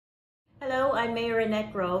Hello, I'm Mayor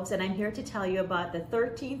Annette Groves, and I'm here to tell you about the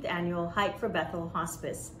 13th annual Hike for Bethel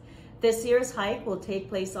Hospice. This year's hike will take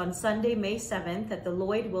place on Sunday, May 7th at the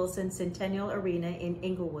Lloyd Wilson Centennial Arena in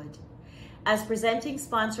Inglewood. As presenting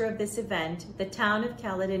sponsor of this event, the town of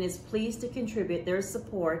Caledon is pleased to contribute their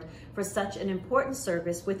support for such an important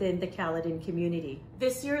service within the Caledon community.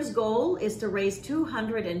 This year's goal is to raise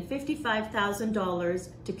 $255,000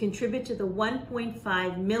 to contribute to the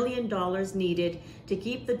 $1.5 million needed to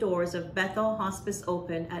keep the doors of Bethel Hospice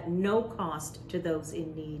open at no cost to those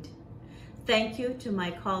in need. Thank you to my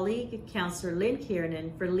colleague, Councillor Lynn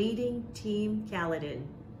Kiernan, for leading Team Caledon.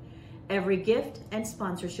 Every gift and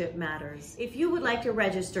sponsorship matters. If you would like to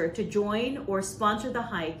register to join or sponsor the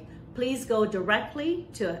hike, please go directly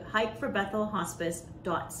to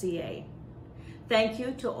hikeforbethelhospice.ca. Thank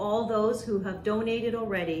you to all those who have donated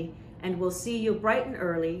already, and we'll see you bright and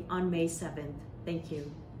early on May 7th. Thank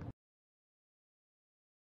you.